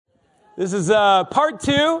This is part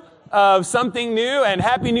 2 of Something New, and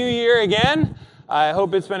Happy New Year again. I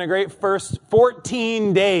hope it's been a great first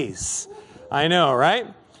 14 days. I know, right?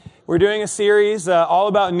 We're doing a series all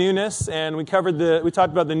about newness, and we talked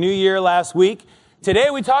about the new year last week. Today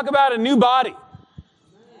we talk about a new body.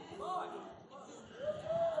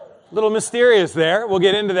 A little mysterious there. We'll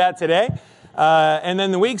get into that today. And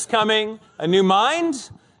then the week's coming, a new mind,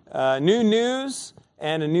 new news,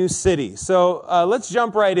 and a new city. So let's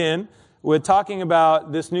jump right in with talking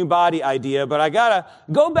about this new body idea. But I got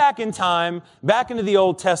to go back in time, back into the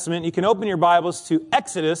Old Testament. You can open your Bibles to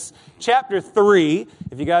Exodus chapter 3,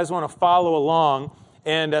 if you guys want to follow along,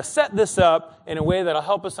 and set this up in a way that will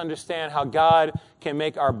help us understand how God can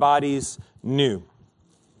make our bodies new.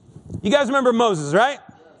 You guys remember Moses, right?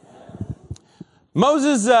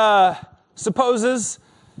 Moses supposes,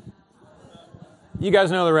 you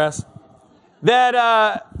guys know the rest,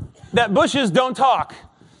 that bushes don't talk.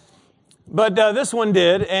 But this one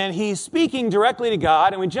did, and he's speaking directly to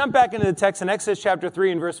God. And we jump back into the text in Exodus chapter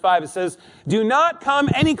 3 and verse 5. It says, "Do not come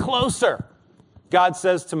any closer," God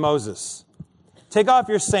says to Moses. "Take off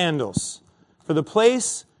your sandals, for the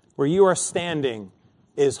place where you are standing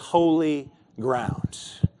is holy ground."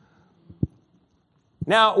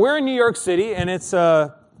 Now, we're in New York City, and it's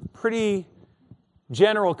a pretty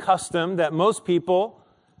general custom that most people,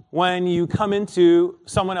 when you come into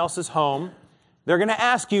someone else's home, they're going to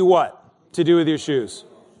ask you what to do with your shoes.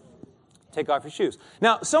 Take off your shoes.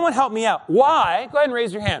 Now, someone help me out. Why? Go ahead and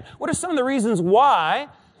raise your hand. What are some of the reasons why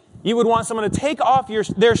you would want someone to take off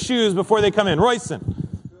their shoes before they come in? Royston.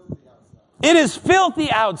 It is filthy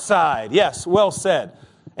outside. Yes, well said.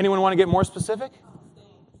 Anyone want to get more specific?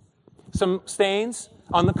 Some stains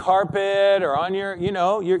on the carpet or on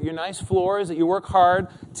your nice floors that you work hard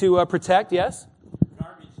to protect. Yes?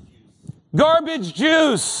 Garbage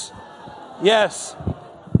juice. Yes.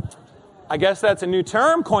 I guess that's a new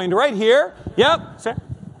term coined right here. Yep. Sir.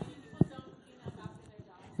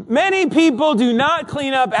 Many people do not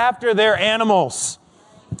clean up after their animals.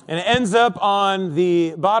 And it ends up on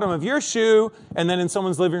the bottom of your shoe and then in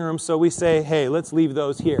someone's living room. So we say, hey, let's leave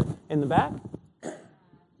those here. In the back?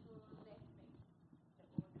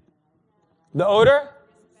 The odor?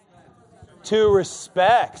 To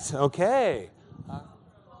respect. Okay.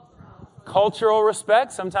 Cultural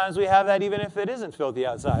respect. Sometimes we have that even if it isn't filthy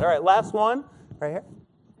outside. All right, last one. Right here.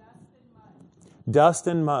 Dust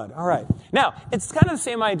and mud. All right. Now, it's kind of the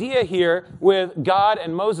same idea here with God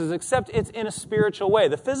and Moses, except it's in a spiritual way.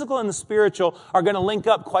 The physical and the spiritual are going to link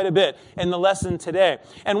up quite a bit in the lesson today.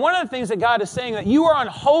 And one of the things that God is saying that you are on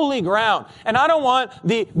holy ground, and I don't want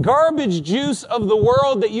the garbage juice of the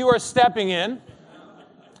world that you are stepping in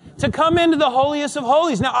to come into the holiest of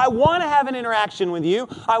holies. Now, I want to have an interaction with you.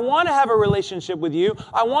 I want to have a relationship with you.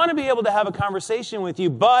 I want to be able to have a conversation with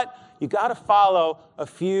you, but you got to follow a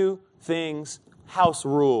few things, house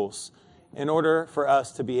rules, in order for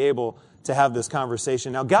us to be able to have this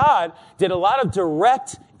conversation. Now, God did a lot of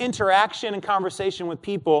direct interaction and conversation with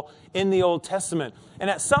people in the Old Testament. And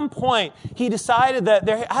at some point, he decided that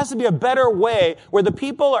there has to be a better way where the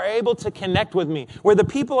people are able to connect with me, where the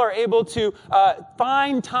people are able to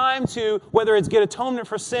find time to, whether it's get atonement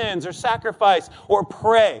for sins or sacrifice or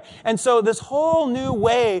pray. And so this whole new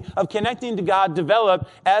way of connecting to God developed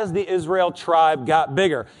as the Israel tribe got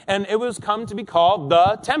bigger. And it was come to be called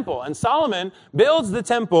the temple. And Solomon builds the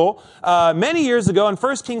temple many years ago in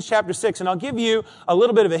 1 Kings chapter 6. And I'll give you a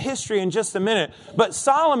little bit of a history in just a minute. But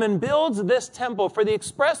Solomon builds this temple for the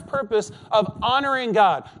express purpose of honoring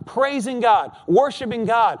God, praising God, worshiping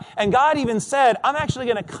God. And God even said, I'm actually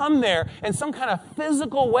going to come there in some kind of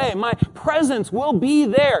physical way. My presence will be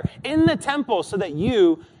there in the temple so that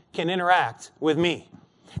you can interact with me.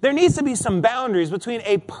 There needs to be some boundaries between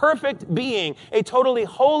a perfect being, a totally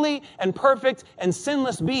holy and perfect and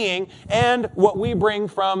sinless being, and what we bring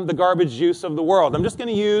from the garbage juice of the world. I'm just going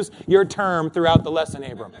to use your term throughout the lesson,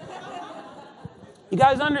 Abram. You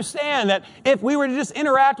guys understand that if we were to just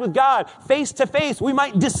interact with God face to face, we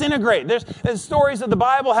might disintegrate. There's stories of the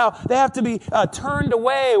Bible how they have to be turned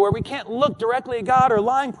away, where we can't look directly at God or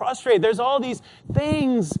lying prostrate. There's all these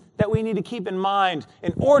things that we need to keep in mind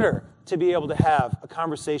in order to be able to have a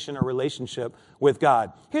conversation or relationship with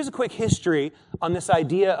God. Here's a quick history on this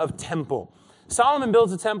idea of temple. Solomon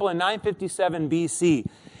builds a temple in 957 BC.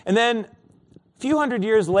 And then a few hundred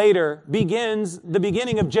years later begins the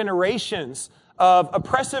beginning of generations of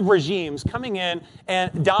oppressive regimes coming in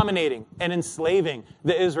and dominating and enslaving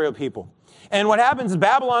the Israel people. And what happens is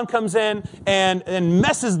Babylon comes in and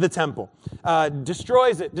messes the temple,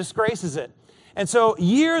 destroys it, disgraces it. And so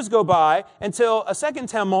years go by until a second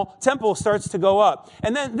temple starts to go up.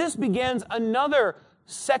 And then this begins another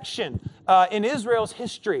section in Israel's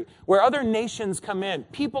history where other nations come in,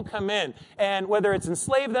 people come in, and whether it's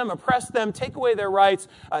enslave them, oppress them, take away their rights,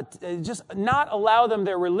 just not allow them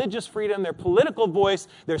their religious freedom, their political voice,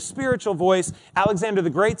 their spiritual voice. Alexander the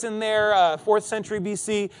Great's in there, 4th century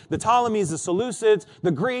BC, the Ptolemies, the Seleucids,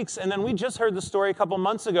 the Greeks, and then we just heard the story a couple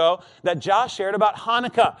months ago that Josh shared about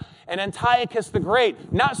Hanukkah and Antiochus the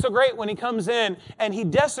Great. Not so great when he comes in and he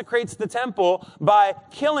desecrates the temple by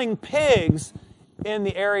killing pigs in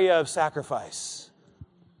the area of sacrifice.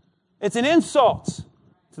 It's an insult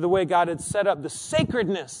to the way God had set up the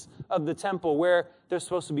sacredness of the temple where there's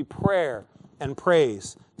supposed to be prayer and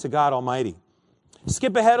praise to God Almighty.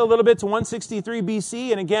 Skip ahead a little bit to 163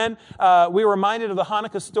 BC, and again, we were reminded of the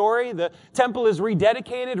Hanukkah story. The temple is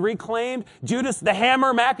rededicated, reclaimed. Judas the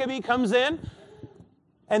Hammer Maccabee comes in,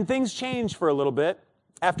 and things change for a little bit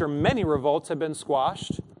after many revolts have been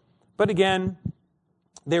squashed. But again,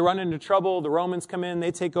 they run into trouble. The Romans come in,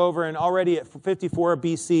 they take over, and already at 54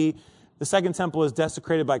 BC, the second temple is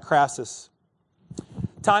desecrated by Crassus.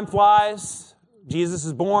 Time flies. Jesus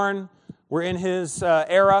is born. We're in his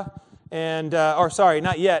era.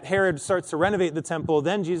 Not yet. Herod starts to renovate the temple.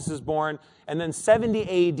 Then Jesus is born. And then 70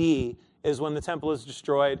 AD is when the temple is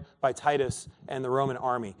destroyed by Titus and the Roman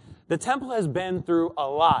army. The temple has been through a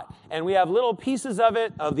lot, and we have little pieces of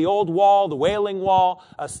it, of the old wall, the Wailing Wall,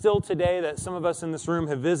 still today that some of us in this room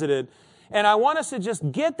have visited. And I want us to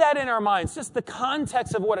just get that in our minds, just the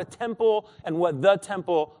context of what a temple and what the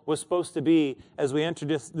temple was supposed to be as we enter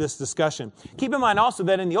this discussion. Keep in mind also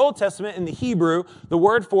that in the Old Testament, in the Hebrew, the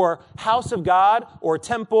word for house of God or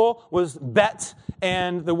temple was bet,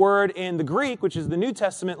 and the word in the Greek, which is the New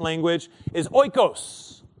Testament language, is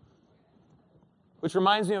oikos, which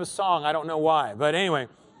reminds me of a song. I don't know why. But anyway,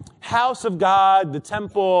 house of God, the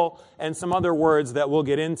temple, and some other words that we'll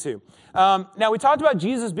get into. Now, we talked about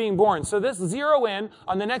Jesus being born. So let's zero in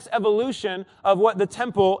on the next evolution of what the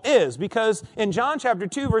temple is. Because in John chapter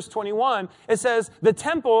 2, verse 21, it says, the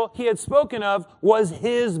temple he had spoken of was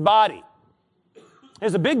his body.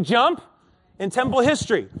 There's a big jump in temple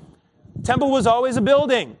history. Temple was always a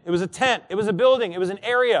building. It was a tent. It was a building. It was an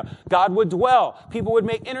area. God would dwell. People would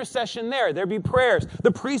make intercession there. There'd be prayers.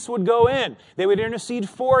 The priests would go in. They would intercede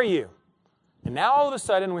for you. And now all of a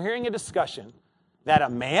sudden we're hearing a discussion that a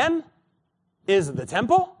man is the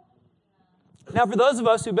temple? Now for those of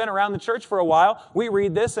us who've been around the church for a while, we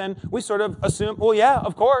read this and we sort of assume, well, yeah,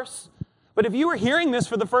 of course. But if you were hearing this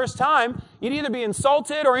for the first time, you'd either be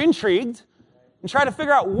insulted or intrigued and try to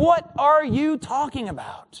figure out, what are you talking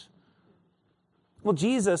about? Well,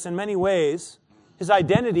 Jesus, in many ways, his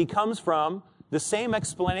identity comes from the same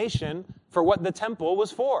explanation for what the temple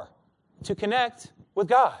was for, to connect with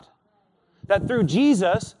God. That through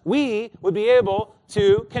Jesus, we would be able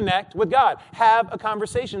to connect with God, have a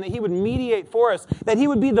conversation, that he would mediate for us, that he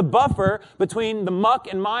would be the buffer between the muck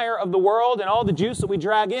and mire of the world and all the juice that we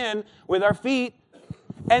drag in with our feet,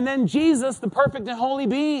 and then Jesus, the perfect and holy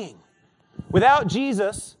being. Without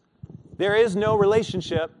Jesus, there is no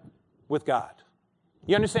relationship with God.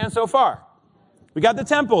 You understand so far? We got the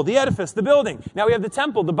temple, the edifice, the building. Now we have the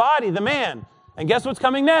temple, the body, the man. And guess what's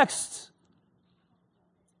coming next?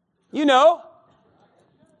 You know.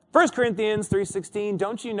 1 Corinthians 3:16,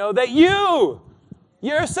 don't you know that you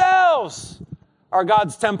yourselves are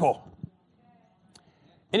God's temple?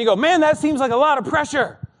 And you go, man, that seems like a lot of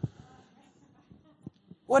pressure.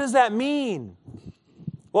 What does that mean?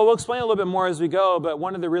 Well, we'll explain a little bit more as we go, but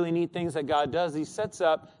one of the really neat things that God does, he sets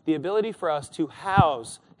up the ability for us to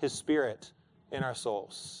house his Spirit in our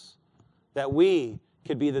souls. That we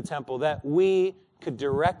could be the temple, that we could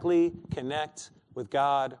directly connect with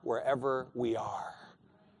God wherever we are.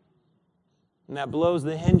 And that blows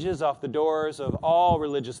the hinges off the doors of all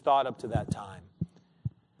religious thought up to that time.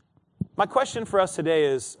 My question for us today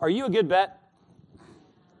is, are you a good bet?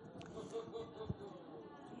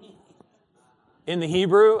 In the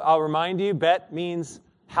Hebrew, I'll remind you, bet means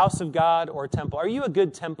house of God or temple. Are you a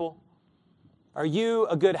good temple? Are you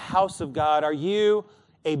a good house of God? Are you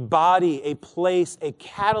a body, a place, a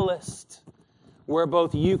catalyst where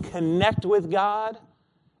both you connect with God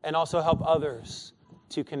and also help others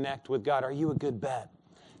to connect with God? Are you a good bet?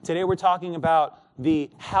 Today we're talking about the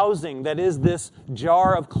housing that is this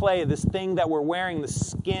jar of clay, this thing that we're wearing, the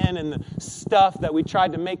skin and the stuff that we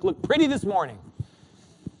tried to make look pretty this morning.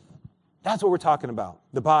 That's what we're talking about,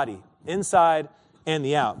 the body, inside and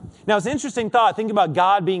the out. Now, it's an interesting thought, thinking about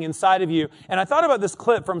God being inside of you. And I thought about this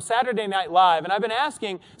clip from Saturday Night Live, and I've been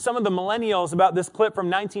asking some of the millennials about this clip from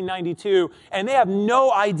 1992, and they have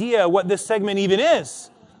no idea what this segment even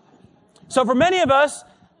is. So for many of us,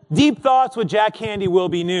 Deep Thoughts with Jack Handey will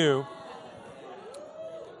be new.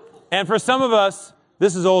 And for some of us,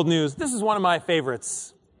 This is old news. This is one of my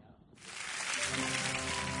favorites.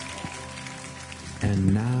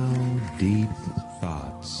 And now, Deep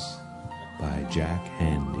Thoughts by Jack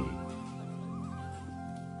Handy.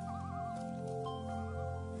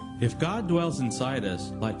 If God dwells inside us,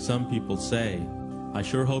 like some people say, I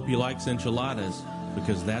sure hope he likes enchiladas,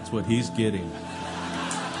 because that's what he's getting.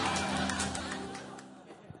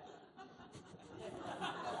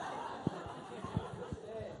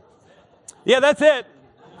 Yeah, that's it.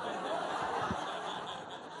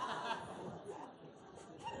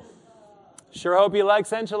 Sure hope he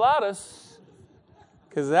likes enchiladas,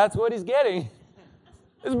 because that's what he's getting.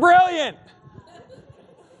 It's brilliant.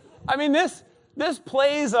 I mean, this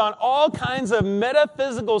plays on all kinds of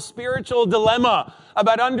metaphysical, spiritual dilemma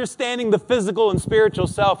about understanding the physical and spiritual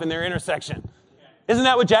self in their intersection. Isn't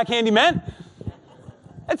that what Jack Handy meant?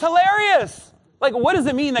 It's hilarious. Like, what does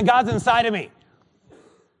it mean that God's inside of me?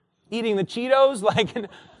 Eating the Cheetos? Like,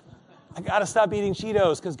 I got to stop eating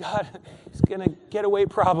Cheetos because God is going to get a weight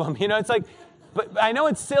problem. You know, it's like, but I know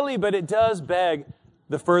it's silly, but it does beg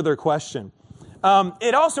the further question.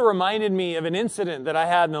 It also reminded me of an incident that I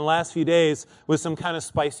had in the last few days with some kind of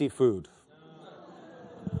spicy food.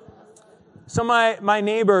 So my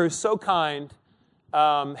neighbor, so kind,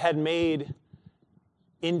 had made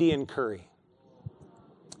Indian curry.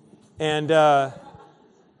 And I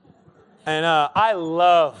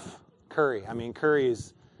love curry. I mean, curry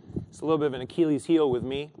is it's a little bit of an Achilles heel with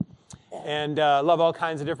me. And love all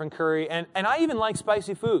kinds of different curry. And I even like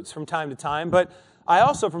spicy foods from time to time. But I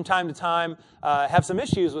also, from time to time, have some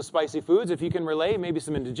issues with spicy foods. If you can relate, maybe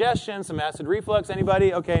some indigestion, some acid reflux.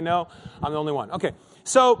 Anybody? Okay, no? I'm the only one. Okay.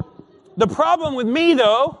 So the problem with me,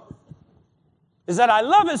 though, is that I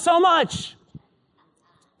love it so much.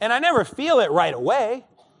 And I never feel it right away.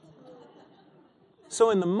 So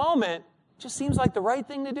in the moment, it just seems like the right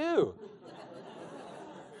thing to do.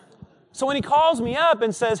 So when he calls me up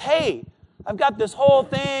and says, hey, I've got this whole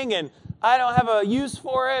thing and I don't have a use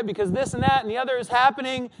for it because this and that and the other is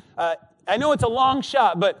happening. I know it's a long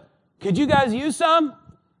shot, but could you guys use some?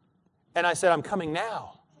 And I said, I'm coming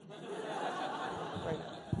now. Right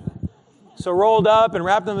now. So rolled up and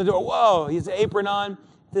wrapped in the door. Whoa, he has an apron on.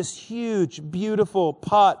 This huge, beautiful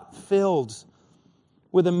pot filled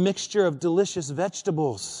with a mixture of delicious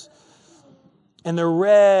vegetables and the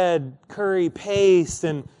red curry paste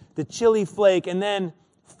and the chili flake, and then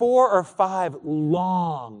 4 or 5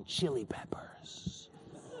 long chili peppers.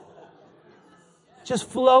 Just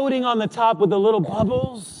floating on the top with the little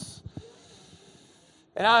bubbles.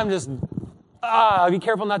 And I'm just, be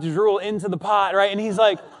careful not to drool into the pot, right? And he's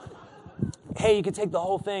like, hey, you can take the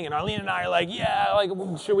whole thing. And Arlene and I are like, yeah, like,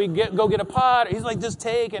 should we go get a pot? He's like, just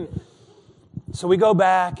take. And so we go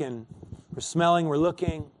back and we're smelling, we're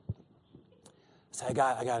looking. So I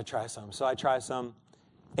got to try some. So I try some.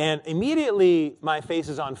 And immediately, my face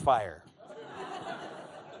is on fire.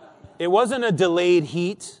 It wasn't a delayed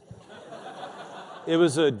heat. It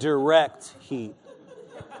was a direct heat.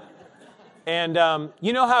 And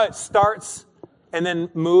you know how it starts and then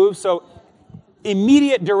moves? So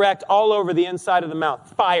immediate direct all over the inside of the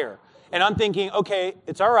mouth. Fire. And I'm thinking, okay,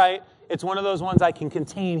 it's all right. It's one of those ones I can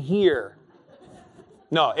contain here.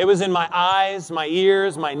 No, it was in my eyes, my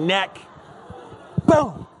ears, my neck.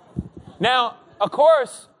 Boom. Now, of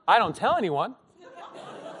course, I don't tell anyone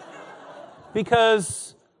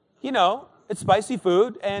because, you know, it's spicy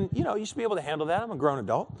food and, you know, you should be able to handle that. I'm a grown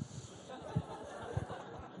adult.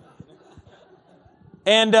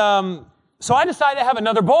 And so I decided to have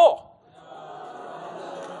another bowl.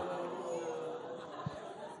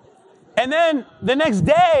 And then the next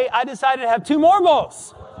day, I decided to have 2 more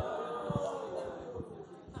bowls.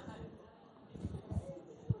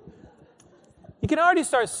 You can already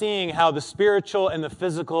start seeing how the spiritual and the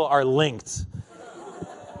physical are linked.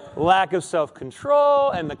 Lack of self-control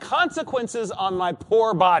and the consequences on my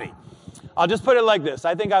poor body. I'll just put it like this.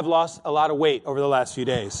 I think I've lost a lot of weight over the last few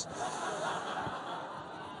days.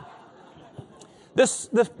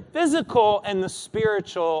 The physical and the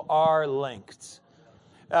spiritual are linked.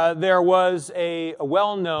 There was a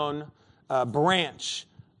well-known branch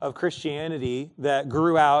of Christianity that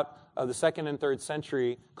grew out of the 2nd and 3rd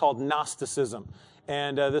century called Gnosticism.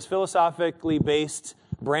 And this philosophically based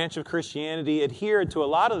branch of Christianity adhered to a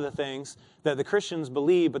lot of the things that the Christians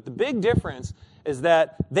believe, but the big difference is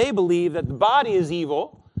that they believe that the body is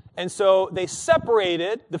evil, and so they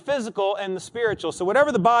separated the physical and the spiritual. So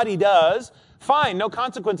whatever the body does, fine, no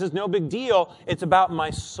consequences, no big deal. It's about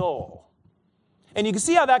my soul. And you can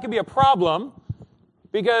see how that could be a problem,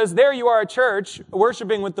 because there you are at church,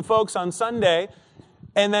 worshiping with the folks on Sunday,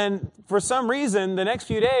 And then for some reason, the next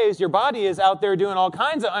few days, your body is out there doing all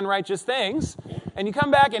kinds of unrighteous things. And you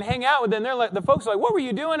come back and hang out with them. The folks are like, what were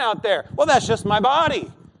you doing out there? Well, that's just my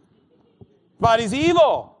body. Body's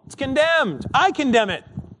evil. It's condemned. I condemn it.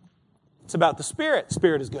 It's about the Spirit.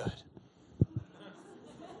 Spirit is good.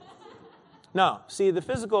 No, see, the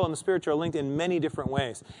physical and the spiritual are linked in many different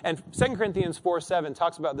ways. And 2 Corinthians 4:7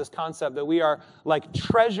 talks about this concept that we are like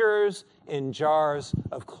treasures in jars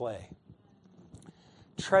of clay.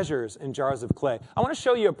 Treasures in jars of clay. I want to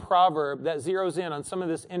show you a proverb that zeroes in on some of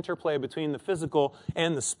this interplay between the physical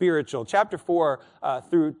and the spiritual. Chapter 4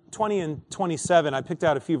 through 20 and 27, I picked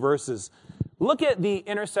out a few verses. Look at the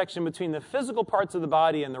intersection between the physical parts of the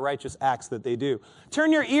body and the righteous acts that they do.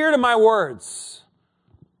 Turn your ear to my words.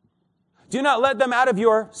 Do not let them out of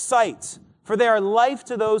your sight, for they are life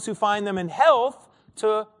to those who find them and health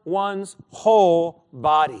to one's whole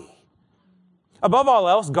body. Above all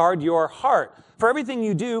else, guard your heart, for everything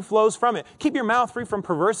you do flows from it. Keep your mouth free from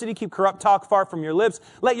perversity. Keep corrupt talk far from your lips.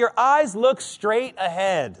 Let your eyes look straight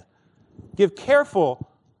ahead. Give careful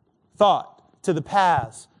thought to the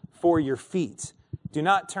paths for your feet. Do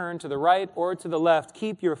not turn to the right or to the left.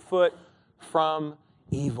 Keep your foot from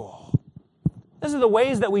evil. This is the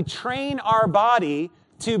ways that we train our body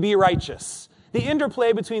to be righteous. The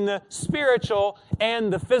interplay between the spiritual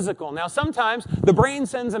and the physical. Now, sometimes the brain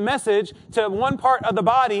sends a message to one part of the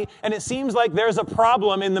body, and it seems like there's a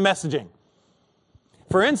problem in the messaging.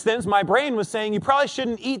 For instance, my brain was saying, you probably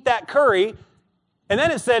shouldn't eat that curry. And then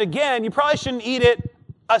it said again, you probably shouldn't eat it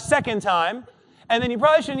a second time. And then you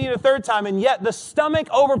probably shouldn't eat it a third time. And yet the stomach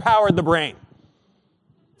overpowered the brain.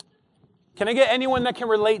 Can I get anyone that can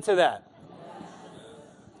relate to that?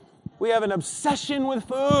 We have an obsession with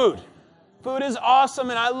food. Food is awesome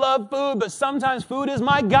and I love food, but sometimes food is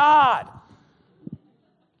my God.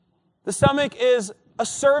 The stomach is a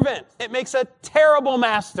servant. It makes a terrible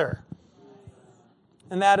master.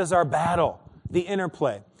 And that is our battle, the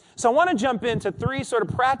interplay. So I want to jump into 3 sort of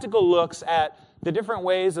practical looks at the different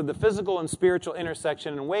ways of the physical and spiritual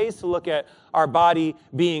intersection and ways to look at our body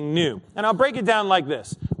being new. And I'll break it down like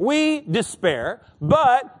this. We despair,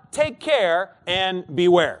 but take care and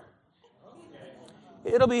beware.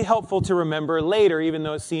 It'll be helpful to remember later, even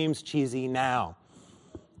though it seems cheesy now.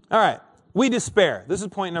 All right. We despair. This is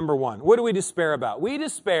point number 1. What do we despair about? We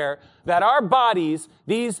despair that our bodies,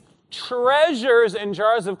 these treasures in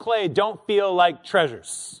jars of clay, don't feel like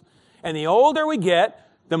treasures. And the older we get,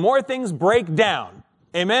 the more things break down.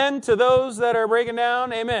 Amen? To those that are breaking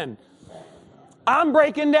down, amen. I'm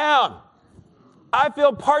breaking down. I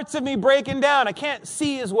feel parts of me breaking down. I can't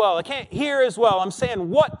see as well. I can't hear as well. I'm saying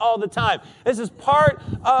what all the time. This is part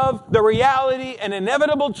of the reality and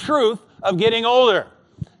inevitable truth of getting older.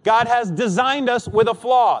 God has designed us with a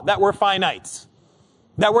flaw, that we're finite,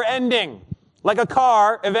 that we're ending. Like a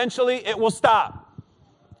car, eventually it will stop.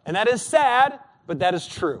 And that is sad, but that is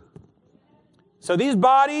true. So these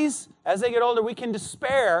bodies, as they get older, we can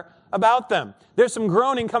despair about them. There's some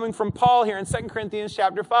groaning coming from Paul here in 2 Corinthians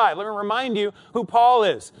chapter 5. Let me remind you who Paul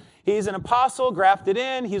is. He's an apostle grafted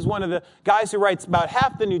in. He's one of the guys who writes about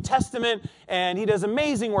half the New Testament, and he does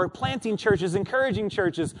amazing work planting churches, encouraging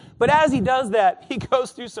churches. But as he does that, he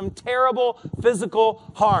goes through some terrible physical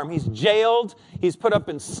harm. He's jailed. He's put up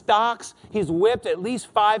in stocks. He's whipped at least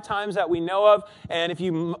 5 times that we know of. And if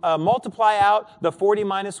you multiply out the 40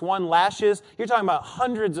 minus 1 lashes, you're talking about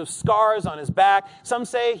hundreds of scars on his back. Some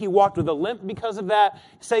say he walked with a limp because of that.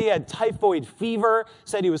 Say he had typhoid fever.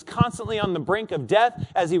 Said he was constantly on the brink of death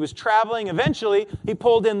as he was traveling. Eventually, he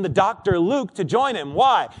pulled in the doctor Luke to join him.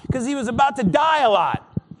 Why? Because he was about to die a lot.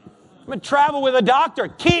 I'm going to travel with a doctor.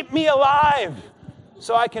 Keep me alive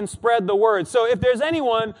so I can spread the word. So if there's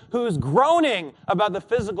anyone who's groaning about the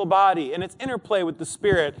physical body and its interplay with the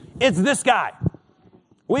spirit, it's this guy.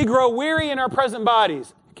 We grow weary in our present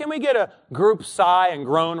bodies. Can we get a group sigh and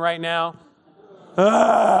groan right now?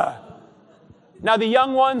 Now the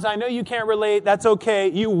young ones, I know you can't relate. That's okay.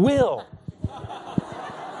 You will.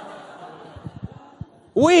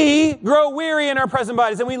 We grow weary in our present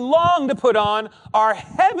bodies, and we long to put on our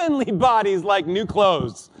heavenly bodies like new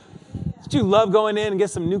clothes. Don't you love going in and get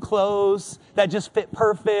some new clothes that just fit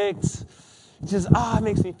perfect? It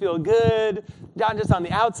makes me feel good. Not just on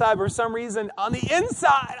the outside, but for some reason, on the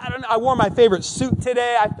inside, I don't know. I wore my favorite suit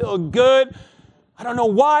today. I feel good. I don't know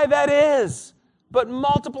why that is, but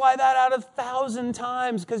multiply that out 1,000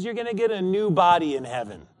 times because you're going to get a new body in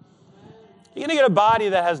heaven. You're going to get a body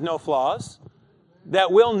that has no flaws,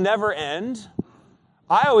 that will never end.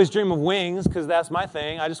 I always dream of wings because that's my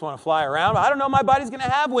thing. I just want to fly around. I don't know my body's going to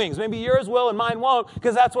have wings. Maybe yours will and mine won't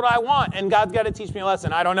because that's what I want. And God's got to teach me a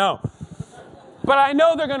lesson. I don't know. But I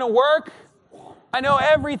know they're going to work. I know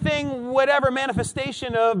everything, whatever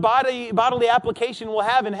manifestation of bodily application we'll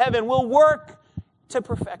have in heaven will work to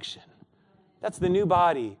perfection. That's the new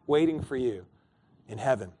body waiting for you in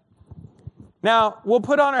heaven. Now, we'll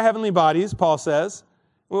put on our heavenly bodies, Paul says.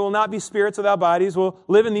 We will not be spirits without bodies. We'll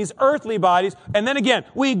live in these earthly bodies. And then again,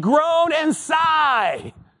 we groan and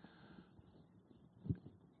sigh.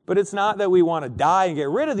 But it's not that we want to die and get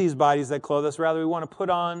rid of these bodies that clothe us. Rather, we want to put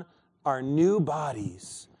on our new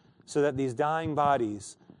bodies so that these dying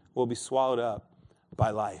bodies will be swallowed up by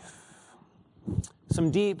life.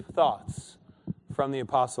 Some deep thoughts from the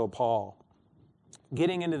Apostle Paul,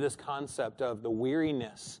 getting into this concept of the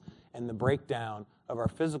weariness and the breakdown of our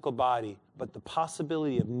physical body, but the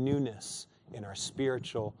possibility of newness in our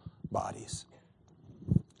spiritual bodies.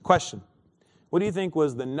 Question: what do you think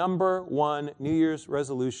was the number one New Year's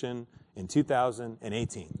resolution in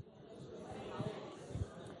 2018?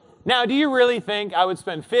 Now, do you really think I would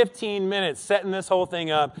spend 15 minutes setting this whole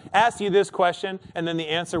thing up, ask you this question, and then the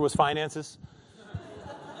answer was finances?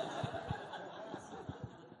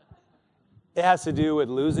 It has to do with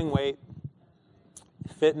losing weight,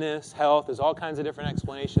 fitness, health. There's all kinds of different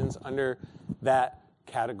explanations under that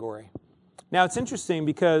category. Now, it's interesting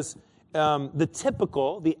because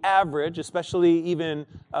the average, especially even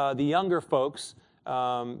the younger folks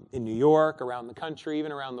in New York, around the country,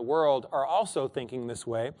 even around the world, are also thinking this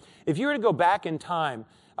way. If you were to go back in time,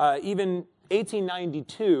 even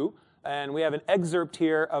 1892, and we have an excerpt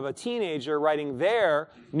here of a teenager writing their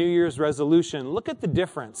New Year's resolution. Look at the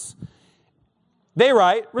difference. They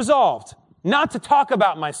write, resolved not to talk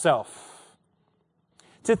about myself,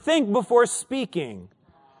 to think before speaking,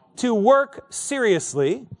 to work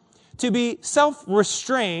seriously, to be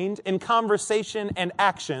self-restrained in conversation and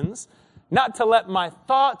actions, not to let my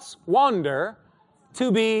thoughts wander,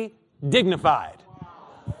 to be dignified.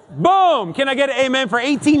 Boom! Can I get an amen for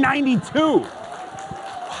 1892?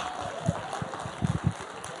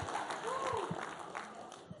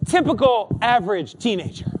 Typical average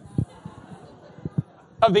teenager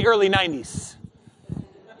of the early 90s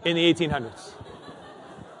in the 1800s.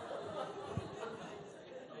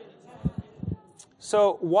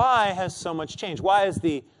 So why has so much changed? Why has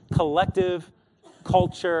the collective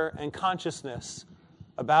culture and consciousness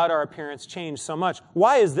about our appearance changed so much?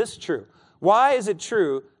 Why is this true? Why is it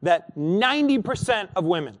true that 90% of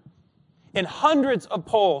women in hundreds of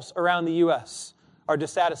polls around the U.S. are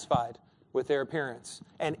dissatisfied with their appearance,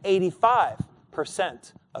 and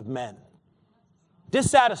 85% of men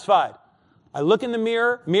dissatisfied? I look in the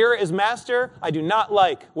mirror. Mirror is master. I do not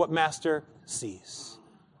like what master sees.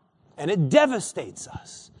 And it devastates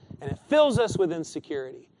us. And it fills us with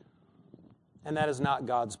insecurity. And that is not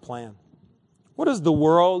God's plan. What does the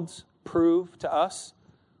world prove to us?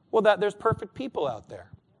 Well, that there's perfect people out there.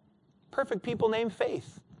 Perfect people named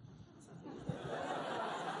Faith.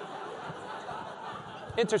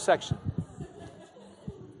 Intersection.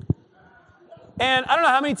 And I don't know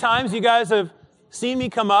how many times you guys have seen me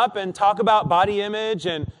come up and talk about body image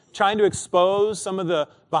and trying to expose some of the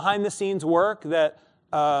behind-the-scenes work that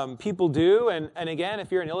people do. And again,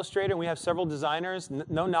 if you're an illustrator and we have several designers,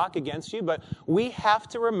 no knock against you, but we have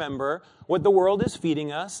to remember what the world is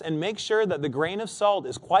feeding us and make sure that the grain of salt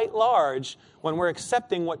is quite large when we're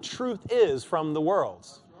accepting what truth is from the world.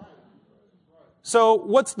 So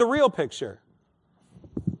what's the real picture?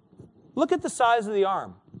 Look at the size of the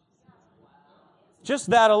arm. Just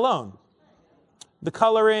that alone. The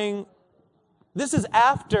coloring. This is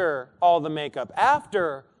after all the makeup,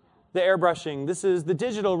 after the airbrushing. This is the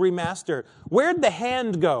digital remaster. Where'd the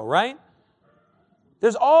hand go, right?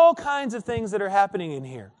 There's all kinds of things that are happening in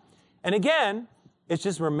here. And again, it's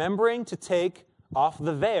just remembering to take off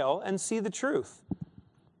the veil and see the truth.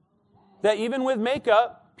 That even with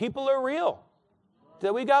makeup, people are real.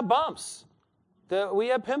 That we got bumps. That we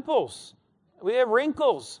have pimples. We have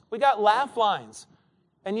wrinkles. We got laugh lines.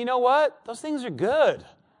 And you know what? Those things are good.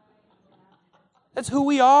 That's who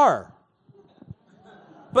we are.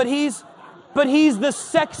 But he's the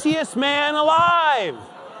sexiest man alive.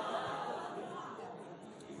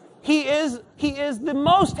 He is the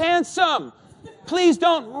most handsome. Please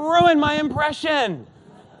don't ruin my impression.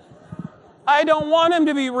 I don't want him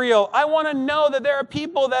to be real. I want to know that there are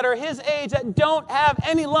people that are his age that don't have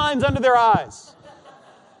any lines under their eyes.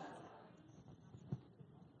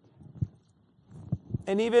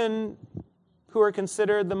 And even who are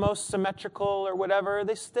considered the most symmetrical or whatever,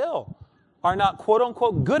 they still are not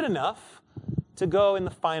quote-unquote good enough to go in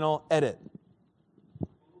the final edit.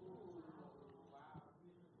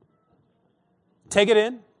 Take it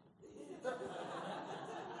in.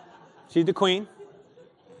 She's the queen.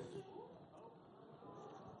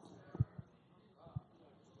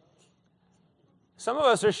 Some of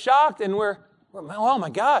us are shocked and we're oh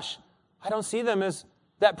my gosh, I don't see them as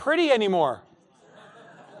that pretty anymore.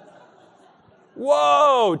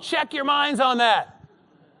 Whoa, check your minds on that.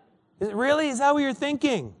 Is it really? Is that what you're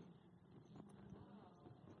thinking?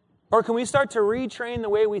 Or can we start to retrain the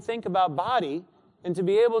way we think about body and to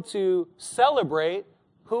be able to celebrate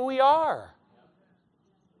who we are,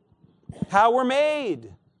 how we're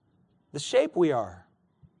made, the shape we are?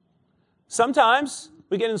 Sometimes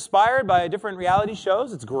we get inspired by different reality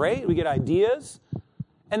shows. It's great. We get ideas.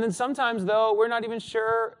 And then sometimes, though, we're not even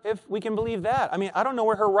sure if we can believe that. I mean, I don't know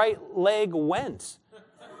where her right leg went.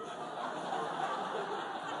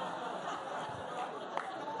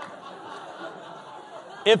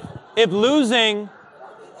 If losing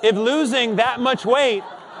that much weight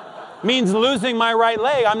means losing my right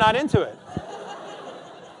leg, I'm not into it.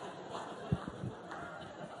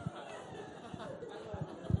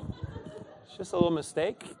 It's just a little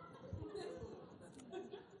mistake.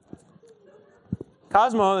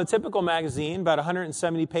 Cosmo, the typical magazine, about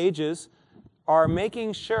 170 pages, are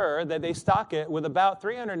making sure that they stock it with about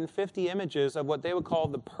 350 images of what they would call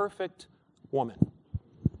the perfect woman.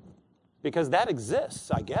 Because that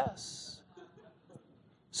exists, I guess.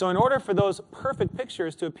 So in order for those perfect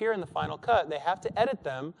pictures to appear in the final cut, they have to edit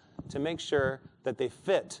them to make sure that they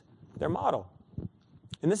fit their model.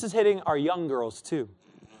 And this is hitting our young girls too.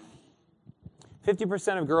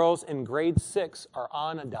 50% of girls in grade 6 are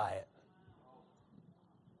on a diet.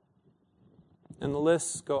 And the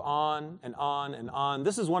lists go on and on and on.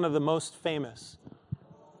 This is one of the most famous,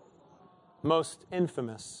 most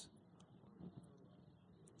infamous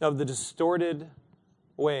of the distorted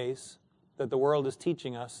ways that the world is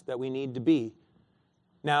teaching us that we need to be.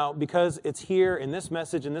 Now, because it's here in this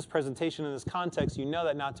message, in this presentation, in this context, you know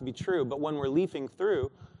that not to be true. But when we're leafing through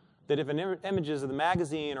the different images of the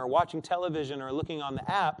magazine or watching television or looking on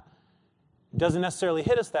the app, it doesn't necessarily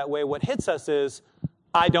hit us that way. What hits us is,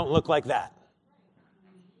 I don't look like that.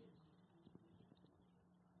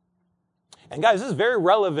 And guys, this is very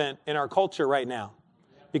relevant in our culture right now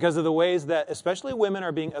because of the ways that especially women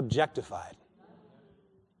are being objectified,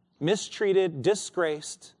 mistreated,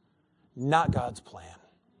 disgraced, not God's plan.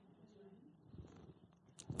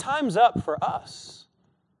 Time's up for us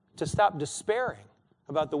to stop despairing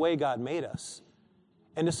about the way God made us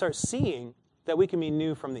and to start seeing that we can be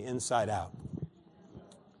new from the inside out.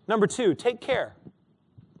 Number 2, take care.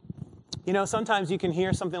 You know, sometimes you can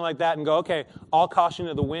hear something like that and go, okay, all caution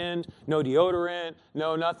to the wind, no deodorant,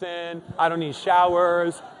 no nothing, I don't need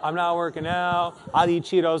showers, I'm not working out, I'll eat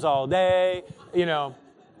Cheetos all day. You know,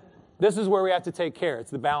 this is where we have to take care.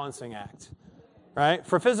 It's the balancing act, right?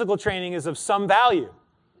 For physical training is of some value.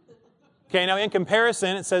 Okay, now in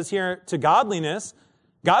comparison, it says here to godliness,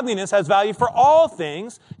 godliness has value for all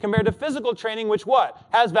things compared to physical training, which what?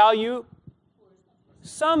 Has value?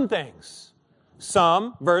 Some things.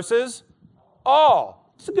 Some versus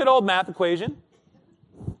all. It's a good old math equation.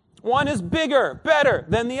 One is bigger, better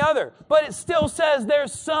than the other, but it still says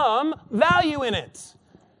there's some value in it.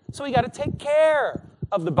 So we got to take care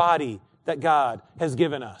of the body that God has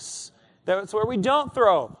given us. That's where we don't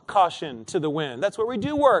throw caution to the wind. That's where we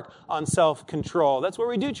do work on self-control. That's where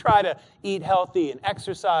we do try to eat healthy and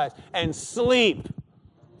exercise and sleep.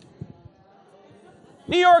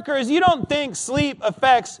 New Yorkers, you don't think sleep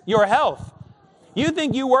affects your health. You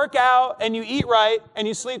think you work out and you eat right and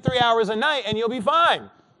you sleep 3 hours a night and you'll be fine.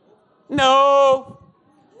 No.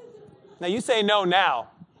 Now you say no now.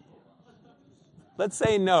 Let's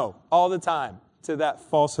say no all the time to that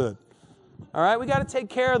falsehood. All right, we got to take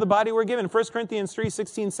care of the body we're given. 1 Corinthians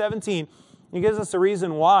 3:16, 17, it gives us a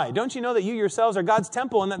reason why. Don't you know that you yourselves are God's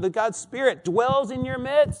temple and that the God's Spirit dwells in your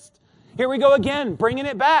midst? Here we go again, bringing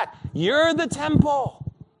it back. You're the temple.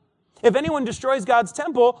 If anyone destroys God's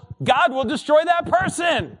temple, God will destroy that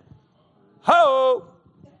person. Ho!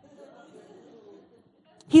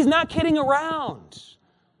 He's not kidding around.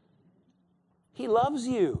 He loves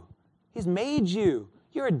you. He's made you.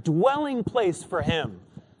 You're a dwelling place for Him.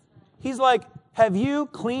 He's like, have you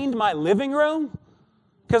cleaned my living room?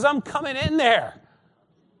 Because I'm coming in there.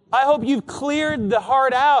 I hope you've cleared the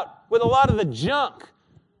heart out with a lot of the junk.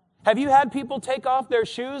 Have you had people take off their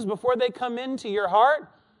shoes before they come into your heart?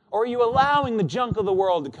 Or are you allowing the junk of the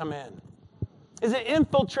world to come in? Is it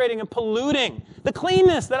infiltrating and polluting the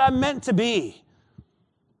cleanness that I'm meant to be?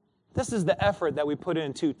 This is the effort that we put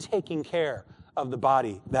into taking care of the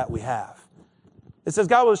body that we have. It says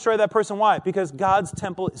God will destroy that person. Why? Because God's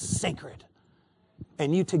temple is sacred.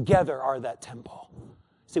 And you together are that temple.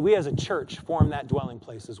 See, we as a church form that dwelling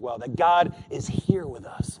place as well. That God is here with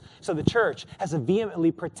us. So the church has to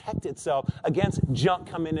vehemently protect itself against junk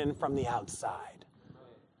coming in from the outside.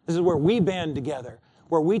 This is where we band together,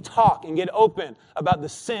 where we talk and get open about the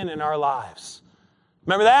sin in our lives.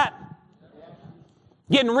 Remember that?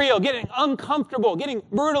 Getting real, getting uncomfortable, getting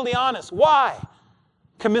brutally honest. Why?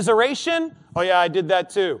 Commiseration? Oh yeah, I did that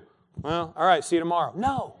too. Well, all right, see you tomorrow.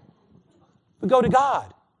 No. We go to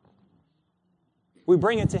God. We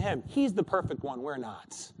bring it to Him. He's the perfect one. We're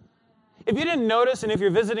not. If you didn't notice, and if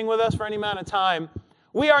you're visiting with us for any amount of time,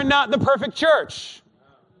 we are not the perfect church.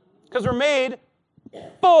 Because we're made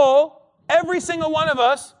full, every single one of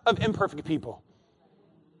us, of imperfect people.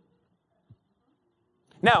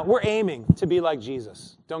 Now, we're aiming to be like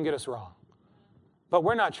Jesus. Don't get us wrong. But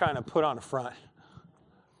we're not trying to put on a front.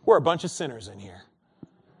 We're a bunch of sinners in here.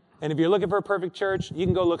 And if you're looking for a perfect church, you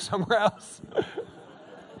can go look somewhere else.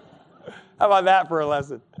 How about that for a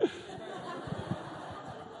lesson?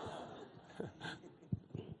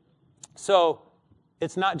 So,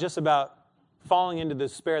 it's not just about falling into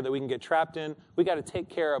despair that we can get trapped in. We got to take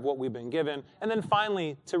care of what we've been given. And then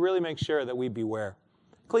finally, to really make sure that we beware.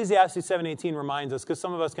 Ecclesiastes 7:18 reminds us, because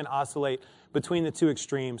some of us can oscillate between the two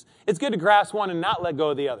extremes. It's good to grasp one and not let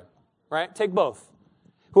go of the other, right? Take both.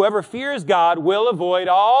 Whoever fears God will avoid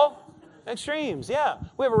all extremes. Yeah,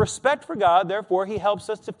 we have a respect for God, therefore He helps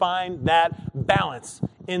us to find that balance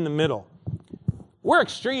in the middle. We're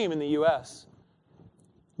extreme in the U.S.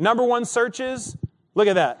 Number one searches, look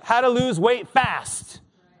at that, how to lose weight fast.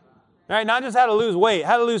 All right, not just how to lose weight,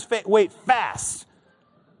 how to lose weight fast.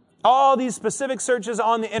 All these specific searches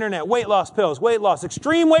on the internet, weight loss pills, weight loss,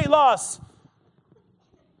 extreme weight loss.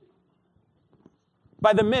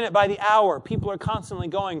 By the minute, by the hour, people are constantly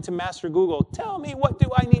going to Master Google. Tell me, what do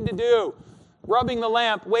I need to do? Rubbing the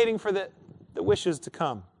lamp, waiting for the wishes to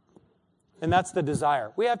come. And that's the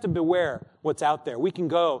desire. We have to beware what's out there. We can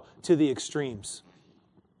go to the extremes.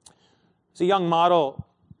 There's a young model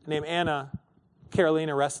named Anna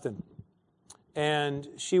Carolina Reston. And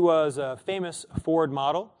she was a famous Ford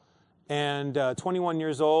model. And 21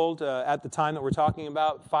 years old at the time that we're talking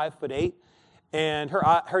about, 5'8". And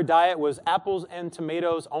her diet was apples and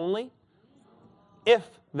tomatoes only, if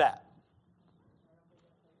that.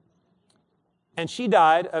 And she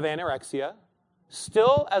died of anorexia,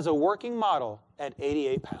 still as a working model at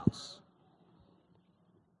 88 pounds.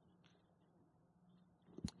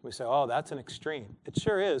 We say, oh, that's an extreme. It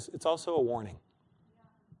sure is. It's also a warning.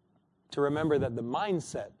 To remember that the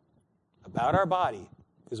mindset about our body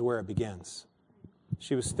is where it begins.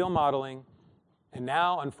 She was still modeling. And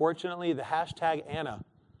now, unfortunately, the hashtag Anna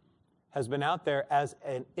has been out there as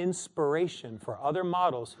an inspiration for other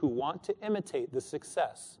models who want to imitate the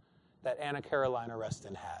success that Anna Carolina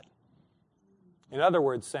Reston had. In other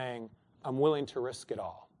words, saying, I'm willing to risk it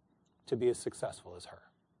all to be as successful as her.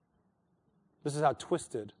 This is how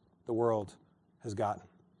twisted the world has gotten.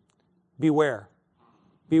 Beware.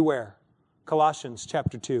 Beware. Colossians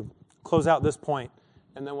chapter 2. Close out this point,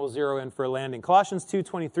 and then we'll zero in for a landing. Colossians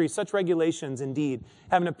 2:23, such regulations indeed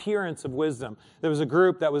have an appearance of wisdom. There was a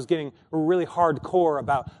group that was getting really hardcore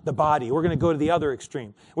about the body. We're going to go to the other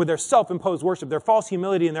extreme with their self-imposed worship, their false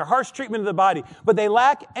humility, and their harsh treatment of the body. But they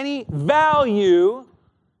lack any value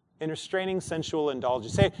in restraining sensual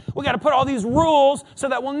indulgence. Say, we got to put all these rules so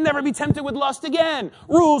that we'll never be tempted with lust again.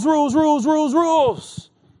 Rules, rules, rules, rules, rules.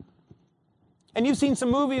 And you've seen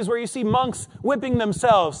some movies where you see monks whipping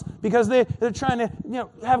themselves because they're trying to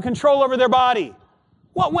have control over their body.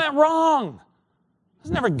 What went wrong? It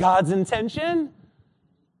was never God's intention.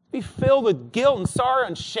 Be filled with guilt and sorrow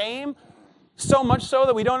and shame, so much so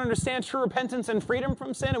that we don't understand true repentance and freedom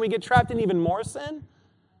from sin, and we get trapped in even more sin.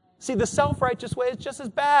 See, the self-righteous way is just as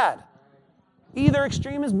bad. Either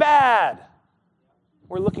extreme is bad.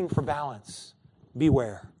 We're looking for balance.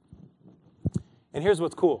 Beware. And here's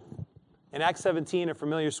what's cool. In Acts 17, a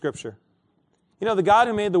familiar scripture. The God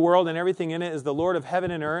who made the world and everything in it is the Lord of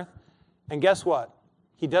heaven and earth. And guess what?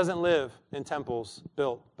 He doesn't live in temples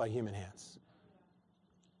built by human hands.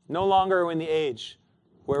 No longer are we in the age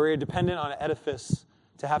where we are dependent on an edifice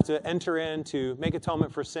to have to enter in to make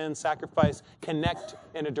atonement for sin, sacrifice, connect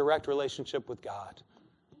in a direct relationship with God.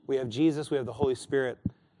 We have Jesus, we have the Holy Spirit,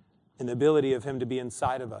 and the ability of Him to be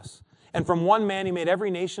inside of us. And from one man He made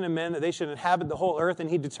every nation of men that they should inhabit the whole earth,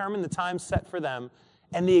 and He determined the time set for them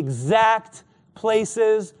and the exact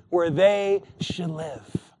places where they should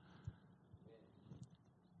live.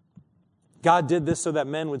 God did this so that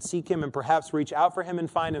men would seek Him and perhaps reach out for Him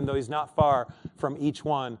and find Him, though He's not far from each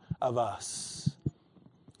one of us.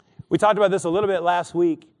 We talked about this a little bit last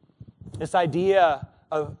week, this idea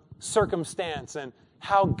of circumstance and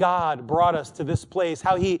how God brought us to this place,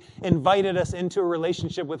 how He invited us into a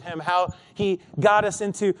relationship with Him, how He got us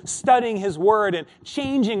into studying His Word and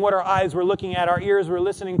changing what our eyes were looking at, our ears were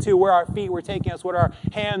listening to, where our feet were taking us, what our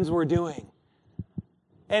hands were doing.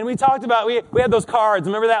 And we talked about, we had those cards,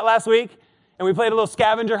 remember that last week? And we played a little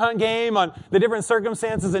scavenger hunt game on the different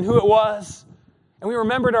circumstances and who it was. And we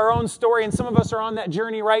remembered our own story, and some of us are on that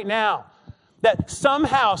journey right now. That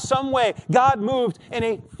somehow, some way, God moved in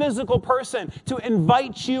a physical person to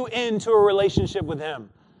invite you into a relationship with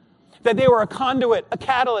Him. That they were a conduit, a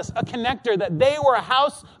catalyst, a connector, that they were a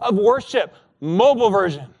house of worship, mobile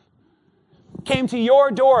version. Came to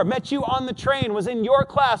your door, met you on the train, was in your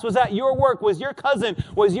class, was at your work, was your cousin,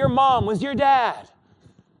 was your mom, was your dad.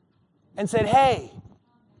 And said, hey,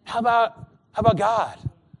 how about God?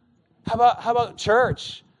 How about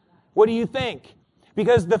church? What do you think?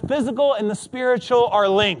 Because the physical and the spiritual are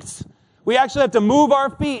linked. We actually have to move our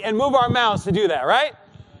feet and move our mouths to do that, right?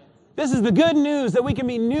 This is the good news that we can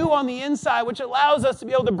be new on the inside, which allows us to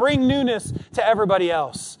be able to bring newness to everybody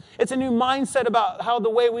else. It's a new mindset about how the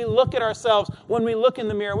way we look at ourselves when we look in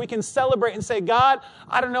the mirror. We can celebrate and say, God,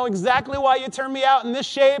 I don't know exactly why you turned me out in this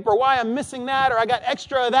shape or why I'm missing that or I got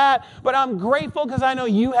extra of that, but I'm grateful because I know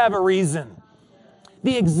you have a reason.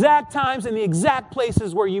 The exact times and the exact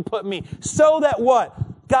places where you put me. So that what?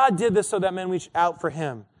 God did this so that men reach out for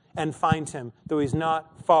Him and find Him, though He's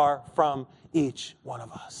not far from each one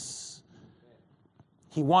of us.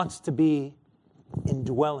 He wants to be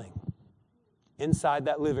indwelling inside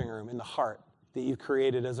that living room in the heart that you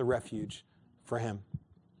created as a refuge for Him.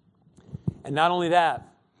 And not only that,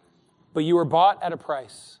 but you were bought at a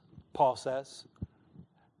price, Paul says.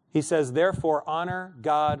 He says, therefore, honor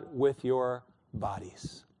God with your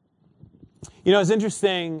bodies. You know, it's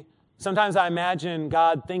interesting. Sometimes I imagine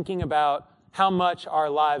God thinking about how much our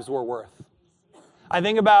lives were worth. I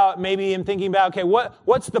think about maybe Him thinking about, okay,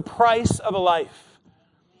 what's the price of a life?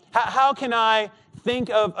 How can I think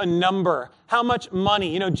of a number? How much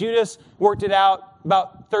money? You know, Judas worked it out,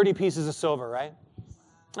 about 30 pieces of silver, right?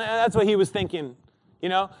 That's what he was thinking. You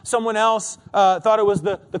know, someone else thought it was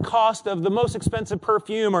the cost of the most expensive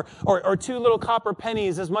perfume or 2 little copper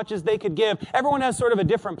pennies, as much as they could give. Everyone has sort of a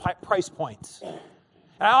different price point.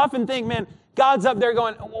 And I often think, man, God's up there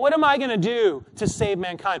going, what am I going to do to save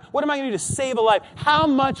mankind? What am I going to do to save a life? How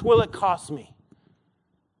much will it cost me?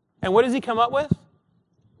 And what does He come up with?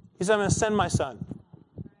 He said, I'm going to send my son.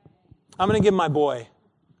 I'm going to give my boy.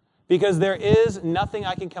 Because there is nothing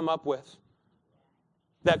I can come up with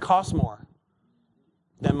that costs more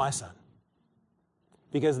than my son.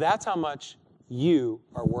 Because that's how much you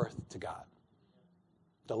are worth to God.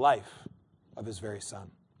 The life of His very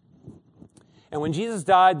Son. And when Jesus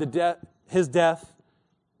died, His death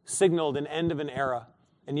signaled an end of an era.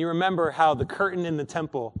 And you remember how the curtain in the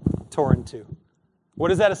temple tore in two.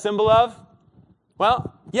 What is that a symbol of?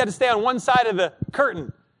 Well, you had to stay on one side of the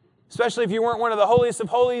curtain. Especially if you weren't one of the holiest of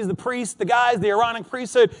holies, the priests, the guys, the Aaronic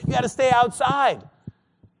priesthood. You had to stay outside.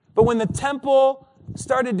 But when the temple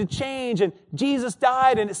started to change and Jesus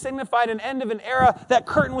died and it signified an end of an era, that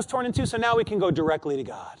curtain was torn in two, so now we can go directly to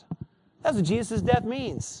God. That's what Jesus' death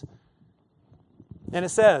means. And it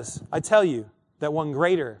says, I tell you that one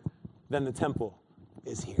greater than the temple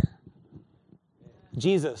is here.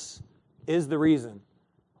 Jesus is the reason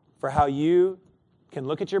for how you can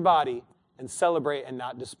look at your body and celebrate and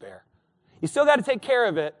not despair. You still got to take care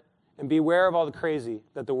of it and be aware of all the crazy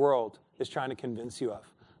that the world is trying to convince you of.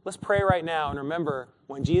 Let's pray right now and remember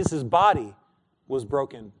when Jesus' body was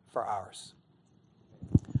broken for ours.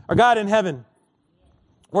 Our God in heaven,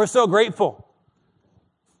 we're so grateful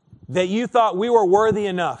that you thought we were worthy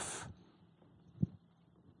enough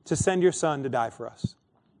to send your Son to die for us.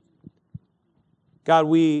 God,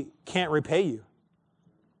 we can't repay you.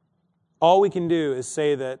 All we can do is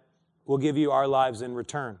say that we'll give you our lives in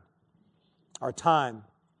return. Our time,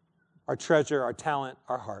 our treasure, our talent,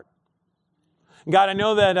 our heart. God, I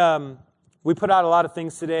know that we put out a lot of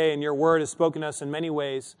things today, and your word has spoken to us in many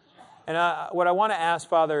ways. And what I want to ask,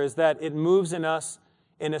 Father, is that it moves in us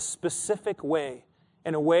in a specific way,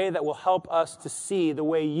 in a way that will help us to see the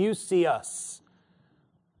way you see us,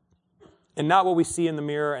 and not what we see in the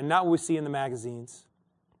mirror, and not what we see in the magazines.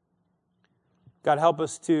 God, help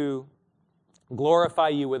us to glorify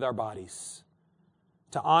you with our bodies,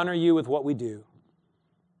 to honor you with what we do.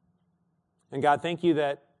 And God, thank you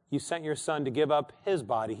that you sent your Son to give up his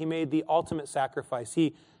body. He made the ultimate sacrifice.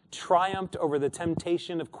 He triumphed over the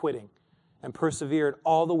temptation of quitting and persevered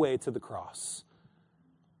all the way to the cross.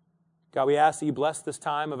 God, we ask that you bless this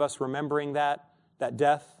time of us remembering that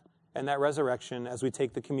death and that resurrection as we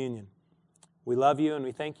take the communion. We love you and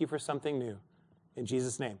we thank you for something new. In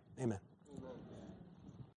Jesus' name, amen.